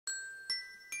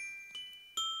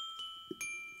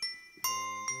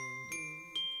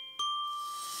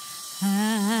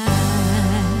I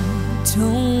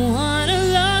don't want a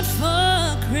lot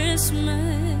for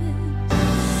Christmas.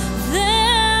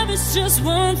 There is just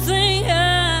one thing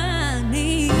I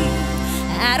need.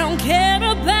 I don't care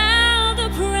about the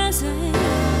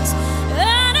presents.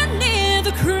 I don't need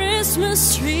the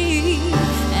Christmas tree.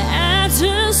 I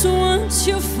just want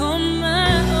you for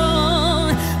my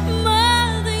own,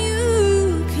 more than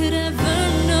you could ever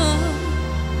know.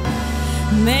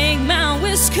 Make my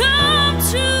wish come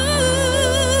true.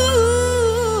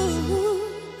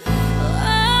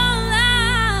 All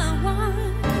I want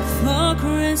for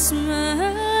Christmas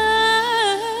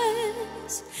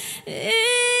is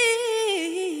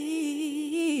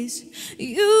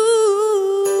you.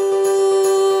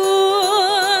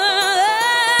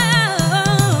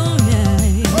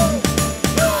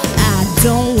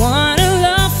 Don't want a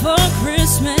lot for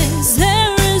Christmas.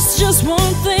 There is just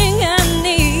one thing I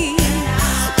need.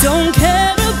 Don't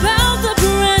care about the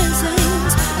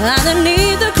presents. I don't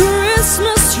need the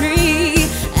Christmas tree.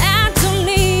 I don't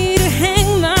need to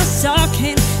hang my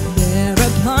stocking there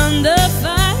upon the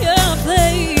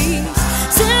fireplace.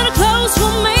 Santa Claus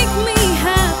will make me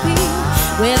happy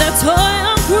with a toy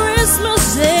on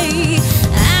Christmas Day.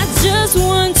 I just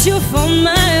want you for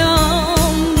my own.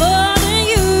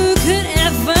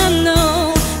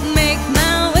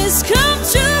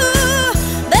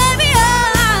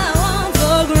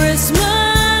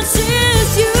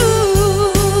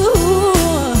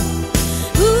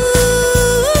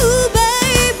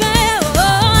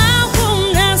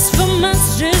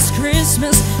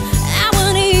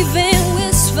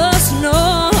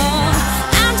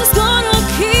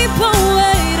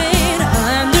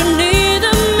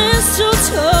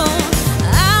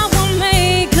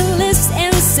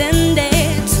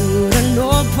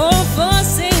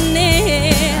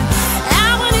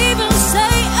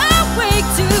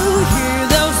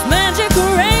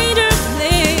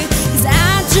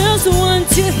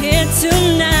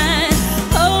 Tonight,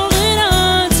 holding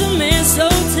on to me so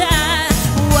tight.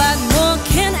 What more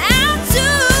can I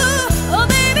do? Oh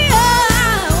baby, all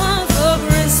I want for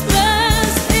Christmas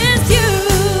is you.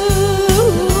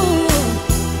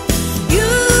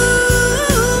 You,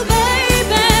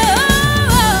 baby.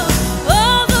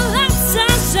 Oh, the lights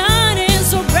are shining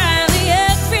so brightly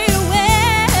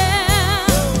everywhere,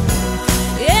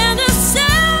 and the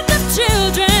sound of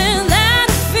children that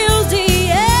fills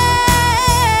the air.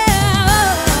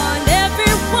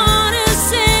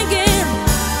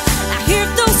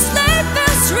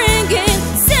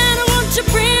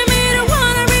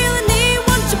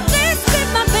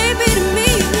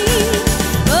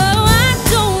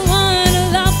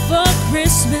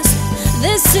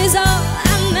 This is all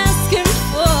I'm asking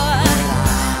for.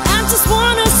 I just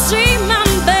wanna see my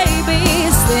baby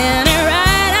standing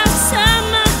right outside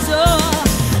my door.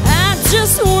 I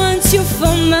just want you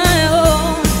for my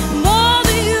own, more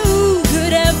than you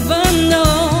could ever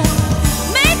know.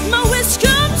 Make my wish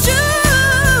come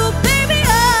true, baby.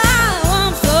 All I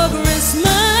want for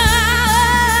Christmas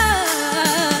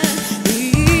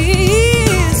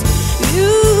is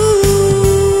you.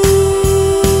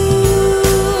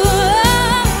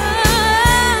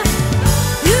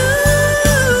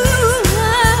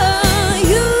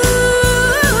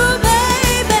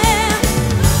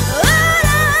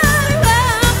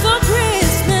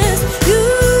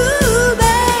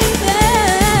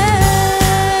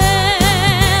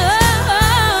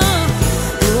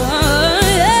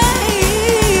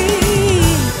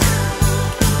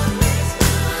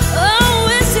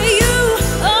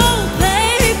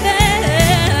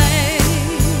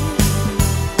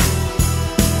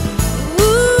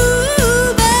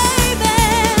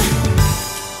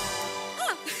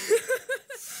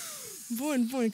 Bun,